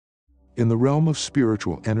In the realm of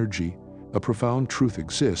spiritual energy, a profound truth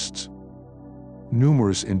exists.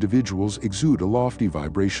 Numerous individuals exude a lofty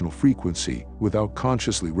vibrational frequency without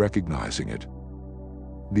consciously recognizing it.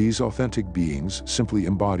 These authentic beings simply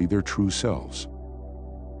embody their true selves.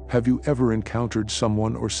 Have you ever encountered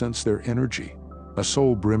someone or sensed their energy, a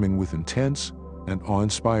soul brimming with intense and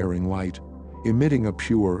awe-inspiring light, emitting a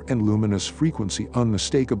pure and luminous frequency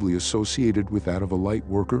unmistakably associated with that of a light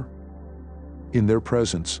worker? In their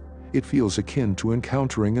presence, it feels akin to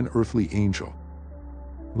encountering an earthly angel.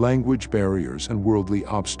 Language barriers and worldly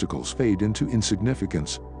obstacles fade into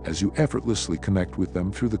insignificance as you effortlessly connect with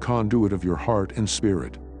them through the conduit of your heart and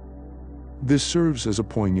spirit. This serves as a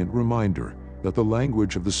poignant reminder that the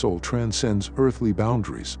language of the soul transcends earthly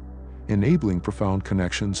boundaries, enabling profound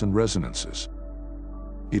connections and resonances.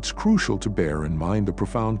 It's crucial to bear in mind the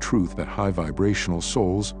profound truth that high vibrational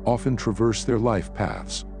souls often traverse their life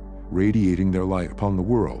paths, radiating their light upon the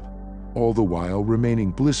world, all the while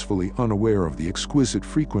remaining blissfully unaware of the exquisite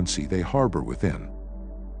frequency they harbor within.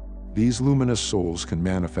 These luminous souls can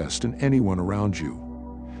manifest in anyone around you,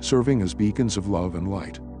 serving as beacons of love and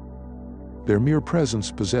light. Their mere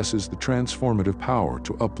presence possesses the transformative power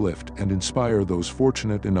to uplift and inspire those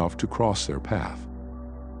fortunate enough to cross their path.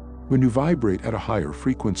 When you vibrate at a higher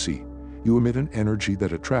frequency, you emit an energy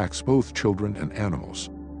that attracts both children and animals.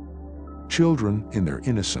 Children, in their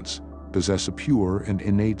innocence, possess a pure and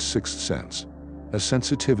innate sixth sense, a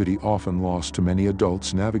sensitivity often lost to many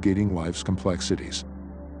adults navigating life's complexities.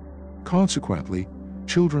 Consequently,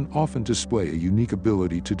 children often display a unique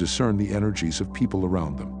ability to discern the energies of people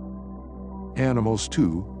around them. Animals,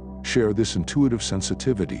 too, share this intuitive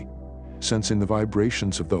sensitivity, sensing the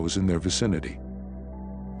vibrations of those in their vicinity.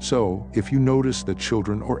 So, if you notice that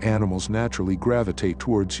children or animals naturally gravitate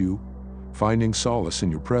towards you, finding solace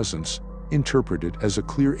in your presence, interpret it as a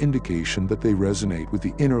clear indication that they resonate with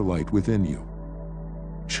the inner light within you.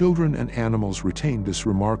 Children and animals retain this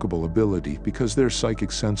remarkable ability because their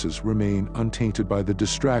psychic senses remain untainted by the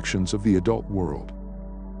distractions of the adult world.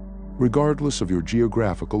 Regardless of your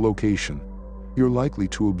geographical location, you're likely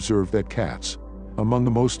to observe that cats, among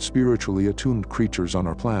the most spiritually attuned creatures on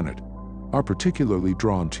our planet, are particularly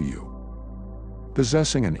drawn to you.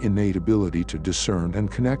 Possessing an innate ability to discern and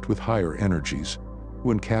connect with higher energies,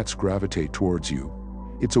 when cats gravitate towards you,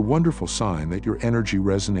 it's a wonderful sign that your energy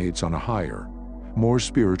resonates on a higher, more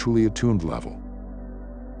spiritually attuned level.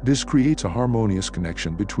 This creates a harmonious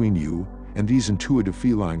connection between you and these intuitive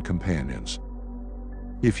feline companions.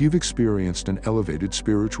 If you've experienced an elevated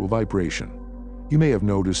spiritual vibration, you may have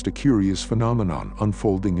noticed a curious phenomenon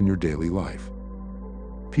unfolding in your daily life.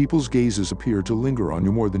 People's gazes appear to linger on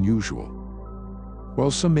you more than usual.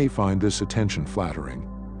 While some may find this attention flattering,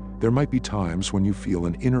 there might be times when you feel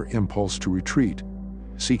an inner impulse to retreat,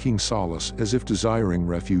 seeking solace as if desiring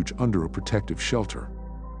refuge under a protective shelter.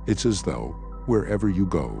 It's as though, wherever you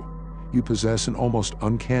go, you possess an almost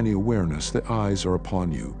uncanny awareness that eyes are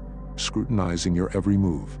upon you, scrutinizing your every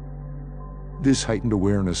move. This heightened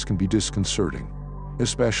awareness can be disconcerting,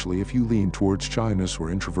 especially if you lean towards shyness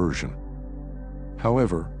or introversion.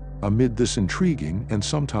 However, amid this intriguing and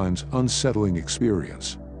sometimes unsettling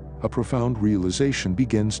experience, a profound realization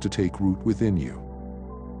begins to take root within you.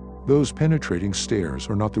 Those penetrating stares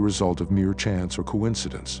are not the result of mere chance or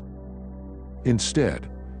coincidence.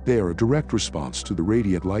 Instead, they are a direct response to the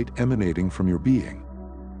radiant light emanating from your being.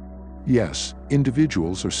 Yes,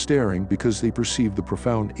 individuals are staring because they perceive the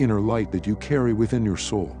profound inner light that you carry within your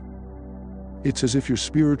soul. It's as if your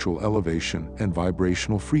spiritual elevation and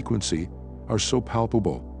vibrational frequency are so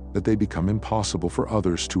palpable that they become impossible for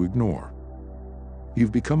others to ignore.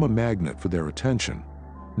 You've become a magnet for their attention,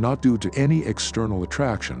 not due to any external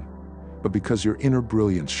attraction, but because your inner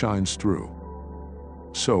brilliance shines through.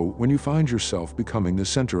 So, when you find yourself becoming the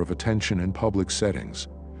center of attention in public settings,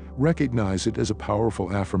 recognize it as a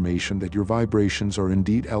powerful affirmation that your vibrations are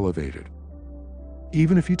indeed elevated.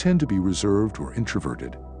 Even if you tend to be reserved or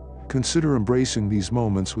introverted, consider embracing these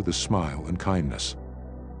moments with a smile and kindness.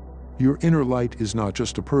 Your inner light is not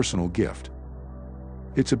just a personal gift.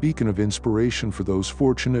 It's a beacon of inspiration for those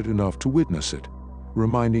fortunate enough to witness it,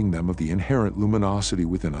 reminding them of the inherent luminosity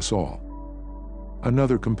within us all.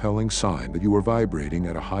 Another compelling sign that you are vibrating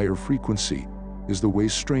at a higher frequency is the way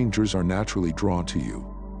strangers are naturally drawn to you.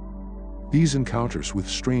 These encounters with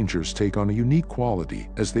strangers take on a unique quality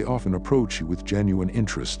as they often approach you with genuine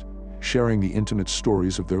interest, sharing the intimate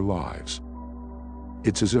stories of their lives.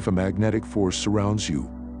 It's as if a magnetic force surrounds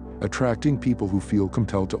you, attracting people who feel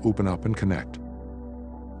compelled to open up and connect.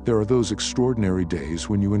 There are those extraordinary days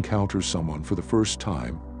when you encounter someone for the first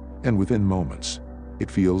time, and within moments, it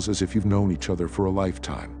feels as if you've known each other for a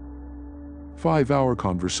lifetime. 5-hour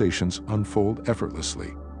conversations unfold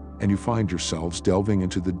effortlessly, and you find yourselves delving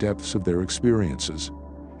into the depths of their experiences,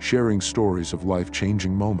 sharing stories of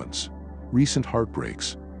life-changing moments, recent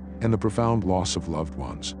heartbreaks, and the profound loss of loved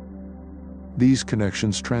ones. These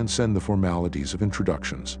connections transcend the formalities of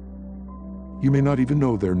introductions. You may not even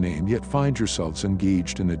know their name, yet find yourselves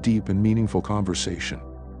engaged in a deep and meaningful conversation.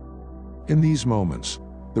 In these moments,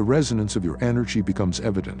 the resonance of your energy becomes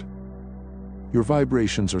evident. Your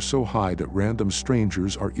vibrations are so high that random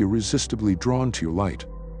strangers are irresistibly drawn to your light.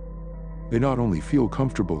 They not only feel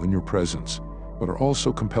comfortable in your presence, but are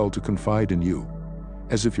also compelled to confide in you,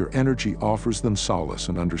 as if your energy offers them solace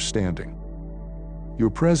and understanding. Your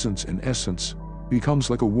presence, in essence, becomes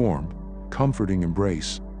like a warm, comforting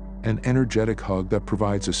embrace, an energetic hug that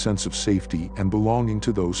provides a sense of safety and belonging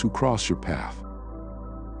to those who cross your path.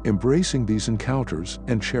 Embracing these encounters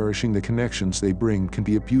and cherishing the connections they bring can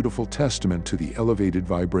be a beautiful testament to the elevated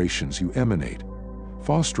vibrations you emanate,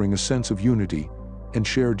 fostering a sense of unity and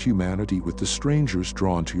shared humanity with the strangers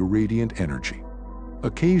drawn to your radiant energy.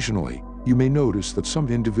 Occasionally, you may notice that some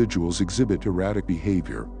individuals exhibit erratic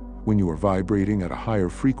behavior when you are vibrating at a higher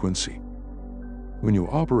frequency. When you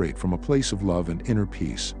operate from a place of love and inner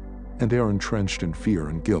peace, and they are entrenched in fear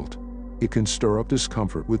and guilt, it can stir up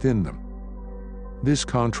discomfort within them. This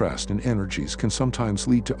contrast in energies can sometimes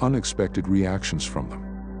lead to unexpected reactions from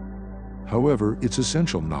them. However, it's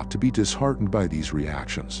essential not to be disheartened by these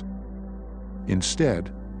reactions.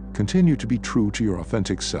 Instead, continue to be true to your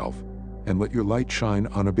authentic self and let your light shine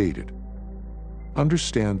unabated.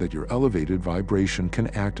 Understand that your elevated vibration can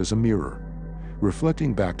act as a mirror,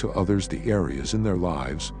 reflecting back to others the areas in their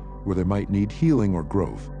lives where they might need healing or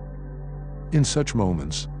growth. In such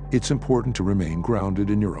moments, it's important to remain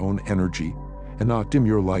grounded in your own energy and not dim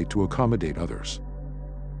your light to accommodate others.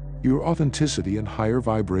 Your authenticity and higher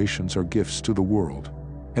vibrations are gifts to the world,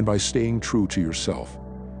 and by staying true to yourself,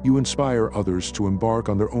 you inspire others to embark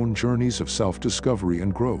on their own journeys of self-discovery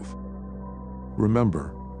and growth.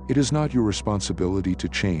 Remember, it is not your responsibility to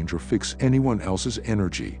change or fix anyone else's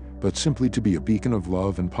energy, but simply to be a beacon of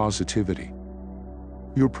love and positivity.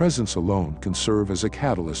 Your presence alone can serve as a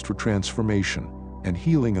catalyst for transformation and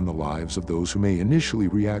healing in the lives of those who may initially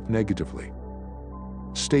react negatively.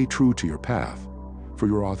 Stay true to your path, for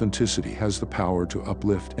your authenticity has the power to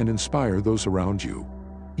uplift and inspire those around you,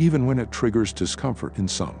 even when it triggers discomfort in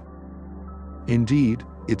some. Indeed,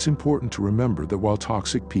 it's important to remember that while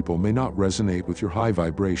toxic people may not resonate with your high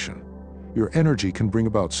vibration, your energy can bring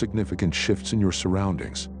about significant shifts in your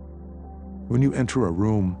surroundings. When you enter a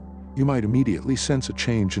room, you might immediately sense a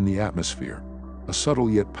change in the atmosphere, a subtle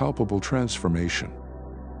yet palpable transformation.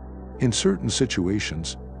 In certain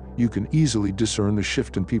situations, you can easily discern the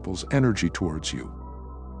shift in people's energy towards you.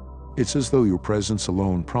 It's as though your presence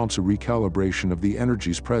alone prompts a recalibration of the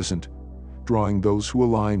energies present, drawing those who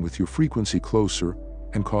align with your frequency closer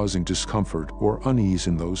and causing discomfort or unease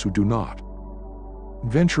in those who do not.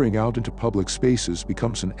 Venturing out into public spaces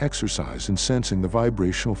becomes an exercise in sensing the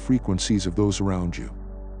vibrational frequencies of those around you.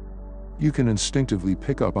 You can instinctively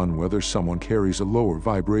pick up on whether someone carries a lower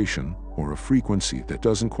vibration or a frequency that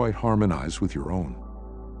doesn't quite harmonize with your own.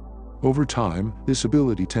 Over time, this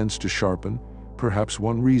ability tends to sharpen, perhaps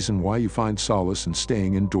one reason why you find solace in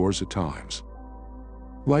staying indoors at times.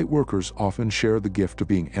 Lightworkers often share the gift of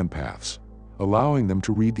being empaths, allowing them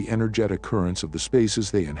to read the energetic currents of the spaces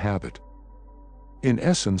they inhabit. In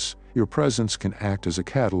essence, your presence can act as a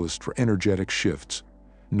catalyst for energetic shifts,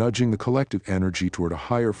 nudging the collective energy toward a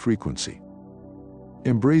higher frequency.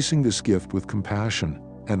 Embracing this gift with compassion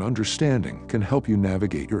and understanding can help you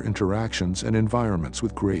navigate your interactions and environments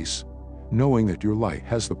with grace, knowing that your light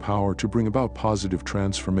has the power to bring about positive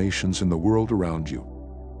transformations in the world around you.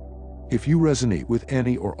 If you resonate with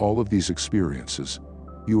any or all of these experiences,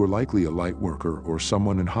 you are likely a light worker or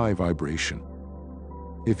someone in high vibration.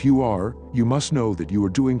 If you are, you must know that you are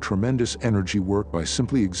doing tremendous energy work by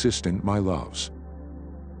simply existing, my loves.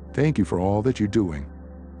 Thank you for all that you're doing.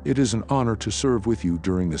 It is an honor to serve with you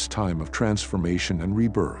during this time of transformation and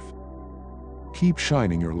rebirth. Keep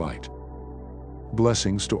shining your light.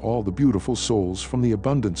 Blessings to all the beautiful souls from the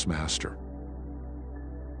Abundance Master.